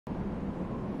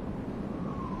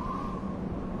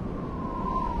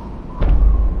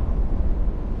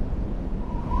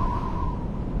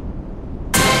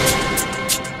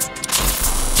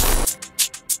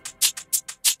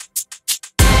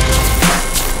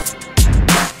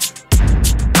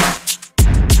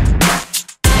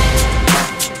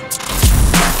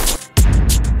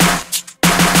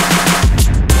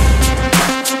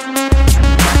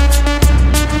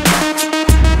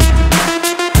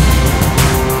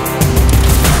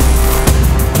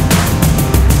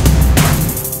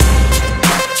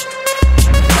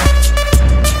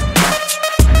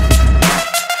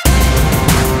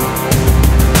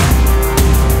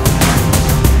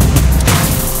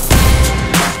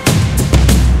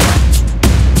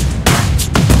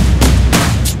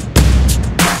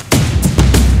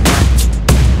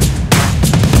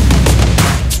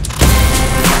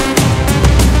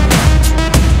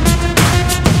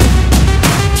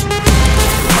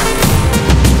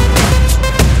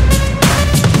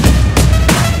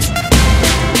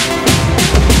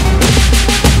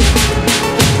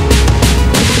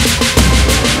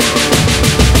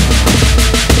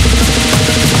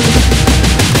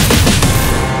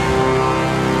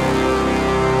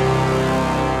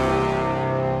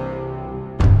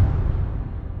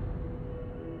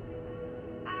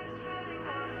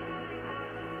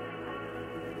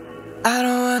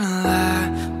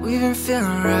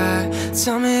feeling right.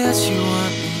 Tell me that you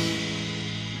want me.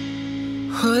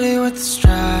 Hoodie with the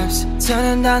stripes,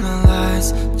 turning down the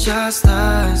lights, just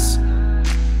us.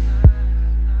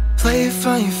 Play it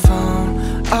from your phone.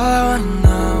 All I wanna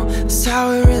know is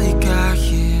how we really got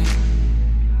here.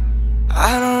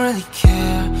 I don't really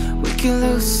care, we can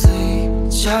lose sleep,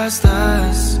 just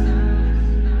us.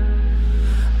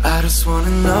 I just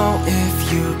wanna know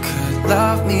if you could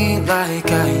love me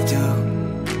like I do.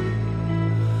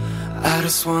 I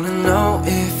just wanna know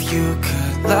if you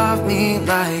could love me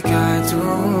like I do.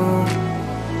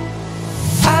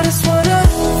 I just wanna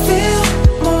feel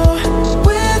more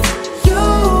with you.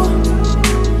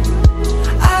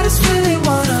 I just really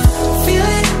wanna feel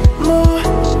it more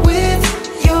with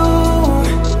you.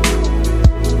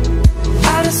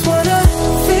 I just wanna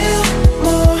feel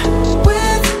more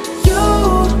with you.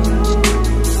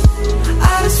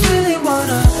 I just really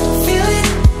wanna feel it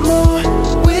more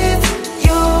with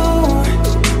you.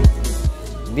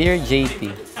 Dear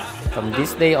JT, from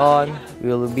this day on, we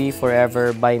will be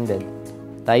forever binded,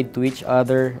 tied to each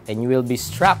other, and you will be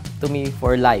strapped to me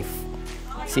for life.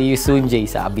 See you soon, Jay.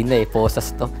 Sabi na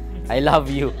posas to. I love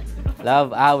you.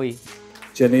 Love, Awi.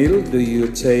 Janelle, do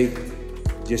you take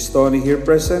Gestoni here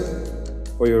present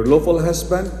for your lawful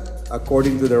husband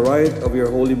according to the right of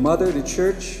your Holy Mother, the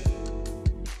Church?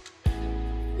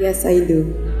 Yes, I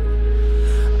do.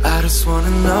 I just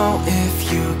wanna know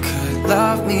if you could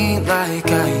love me like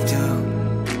I do.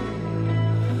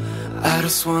 I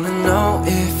just wanna know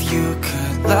if you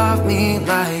could love me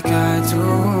like I do.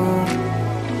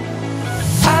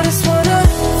 I just wanna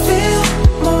feel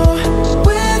more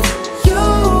with you.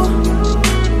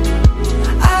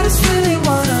 I just really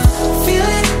wanna feel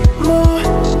it more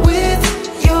with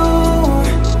you.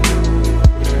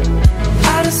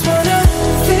 I just wanna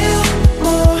feel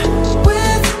more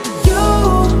with you.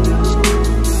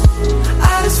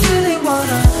 I just really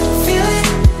wanna feel it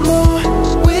more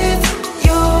with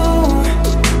you.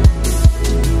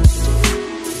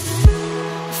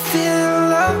 Feel in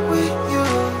love with you.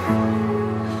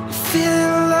 Feel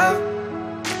in love.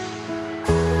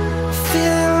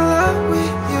 Feel in love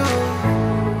with you.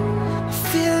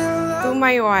 Feel in love. To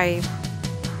my wife,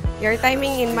 your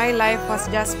timing in my life was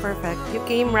just perfect. You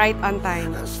came right on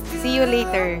time. See you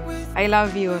later. I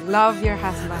love you. Love your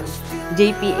husband.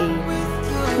 JPA.